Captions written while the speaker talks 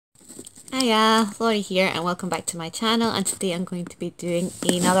Hiya, Laurie here and welcome back to my channel, and today I'm going to be doing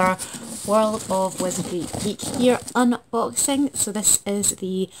another World of Wizardry Geek here unboxing. So this is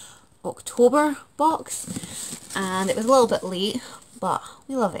the October box and it was a little bit late but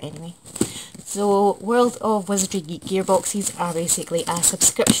we love it anyway. So World of Wizardry Geek gear boxes are basically a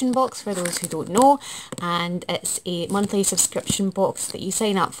subscription box for those who don't know, and it's a monthly subscription box that you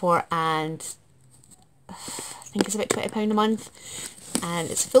sign up for, and I think it's about £20 a month.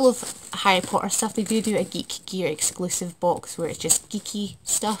 And it's full of Harry Potter stuff. They do a Geek Gear exclusive box where it's just geeky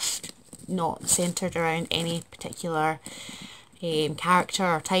stuff, not centred around any particular character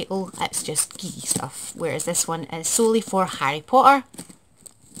or title. It's just geeky stuff. Whereas this one is solely for Harry Potter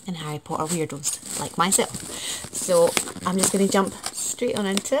and Harry Potter weirdos like myself. So I'm just going to jump straight on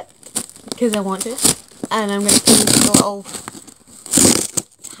into it because I want to. And I'm going to put the little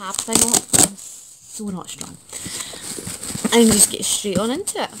tab thing off. I'm so not strong. And just get straight on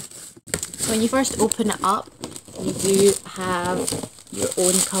into it. So when you first open it up, you do have your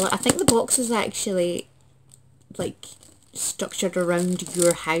own colour. I think the box is actually like structured around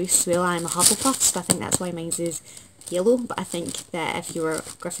your house. Well, I'm a Hufflepuff, so I think that's why mine is yellow, but I think that if you were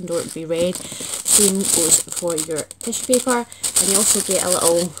Gryffindor it would be red. Same goes for your tissue paper, and you also get a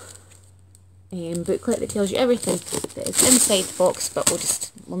little booklet that tells you everything that is inside the box, but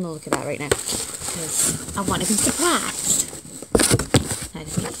we'll not look at that right now because I want to be surprised. I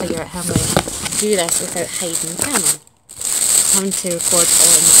just need to figure out how I'm going to do this without hiding the camera. I'm having to record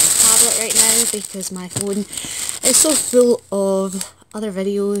on my tablet right now because my phone is so full of other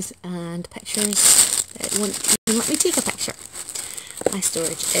videos and pictures that it won't even let me take a picture. My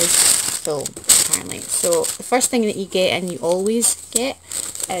storage is full apparently. So the first thing that you get, and you always get,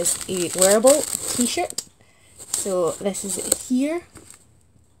 is a wearable t-shirt. So this is here.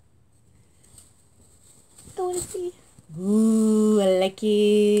 I want to see. Ooh, I like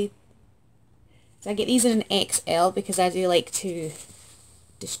it. So I get these in an XL because I do like to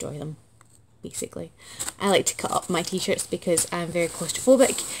destroy them, basically. I like to cut up my t-shirts because I'm very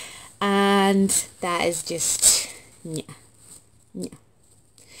claustrophobic, and that is just, yeah.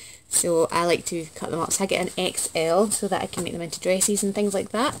 So I like to cut them up. So I get an XL so that I can make them into dresses and things like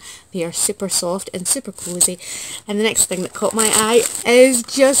that. They are super soft and super cozy. And the next thing that caught my eye is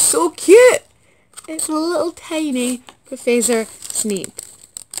just so cute. It's a little tiny Professor Snape.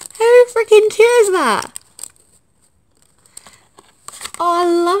 How freaking cute is that? Oh, I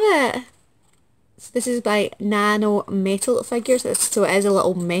love it. So this is by Nano Metal Figures. So it is a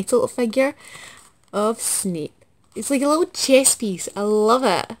little metal figure of Snape. It's like a little chess piece. I love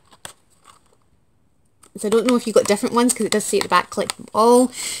it. So I don't know if you got different ones because it does say at the back collect them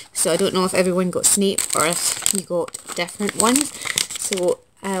all. So I don't know if everyone got Snape or if you got different ones. So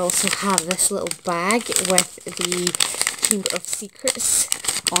I also have this little bag with the Chamber of Secrets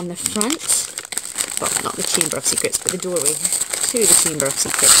on the front. Well, not the Chamber of Secrets, but the doorway to the Chamber of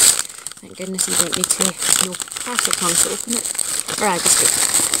Secrets. Thank goodness you don't need to know partial tongue to open it. Or I just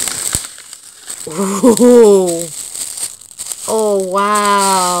go. Oh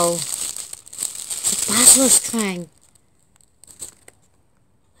wow! The basilisk thing.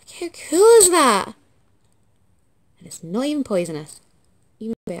 Look how cool is that? And it's not even poisonous.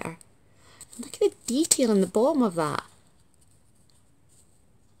 Even better. Look at the detail on the bottom of that.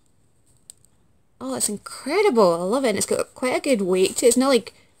 Oh, it's incredible. I love it. And it's got quite a good weight to it. It's not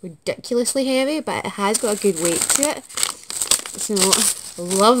like ridiculously heavy, but it has got a good weight to it. So, I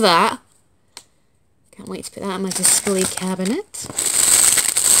love that. Can't wait to put that in my display cabinet.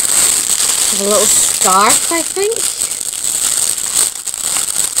 Have a little scarf, I think.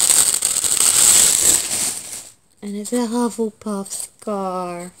 And it's a Hufflepuff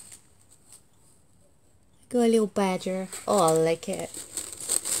scarf. Got a little badger. Oh, I like it.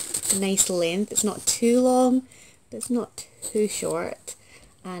 Nice length. It's not too long, but it's not too short.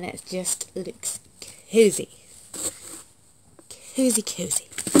 And it just looks cozy. Cozy.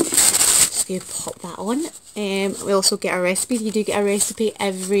 Just going to pop that on. We also get a recipe. You do get a recipe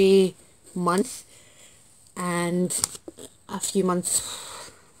every month. And a few months,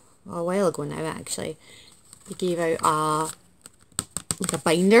 a while ago now actually, they gave out like a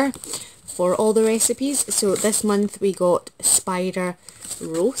binder for all the recipes. So this month we got spider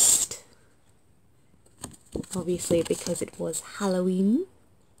roast, obviously because it was Halloween.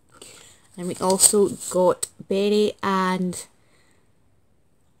 And we also got berry and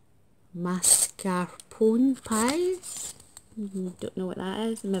mascarpone pies. Don't know what that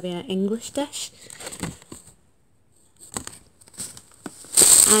is. Maybe an English dish.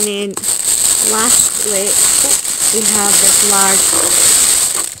 And then lastly, we have this large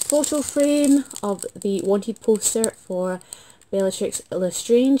photo frame of the wanted poster for Bellatrix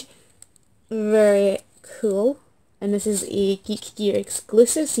Lestrange. very cool. And this is a Geek Gear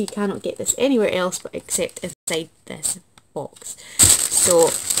exclusive, so you cannot get this anywhere else but except inside this box. So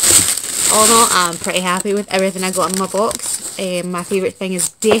all in all, I'm pretty happy with everything I got in my box. My favourite thing is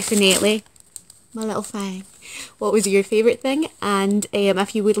definitely my little fang. What was your favourite thing? And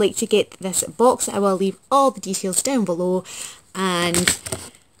if you would like to get this box, I will leave all the details down below. And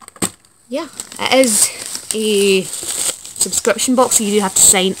yeah, it is a subscription box, so you do have to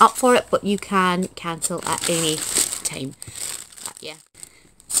sign up for it, but you can cancel at any time. But yeah.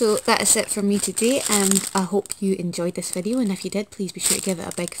 So that is it from me today, and I hope you enjoyed this video, and if you did, please be sure to give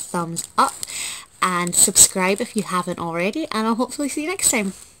it a big thumbs up and subscribe if you haven't already, and I'll hopefully see you next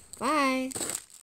time. Bye!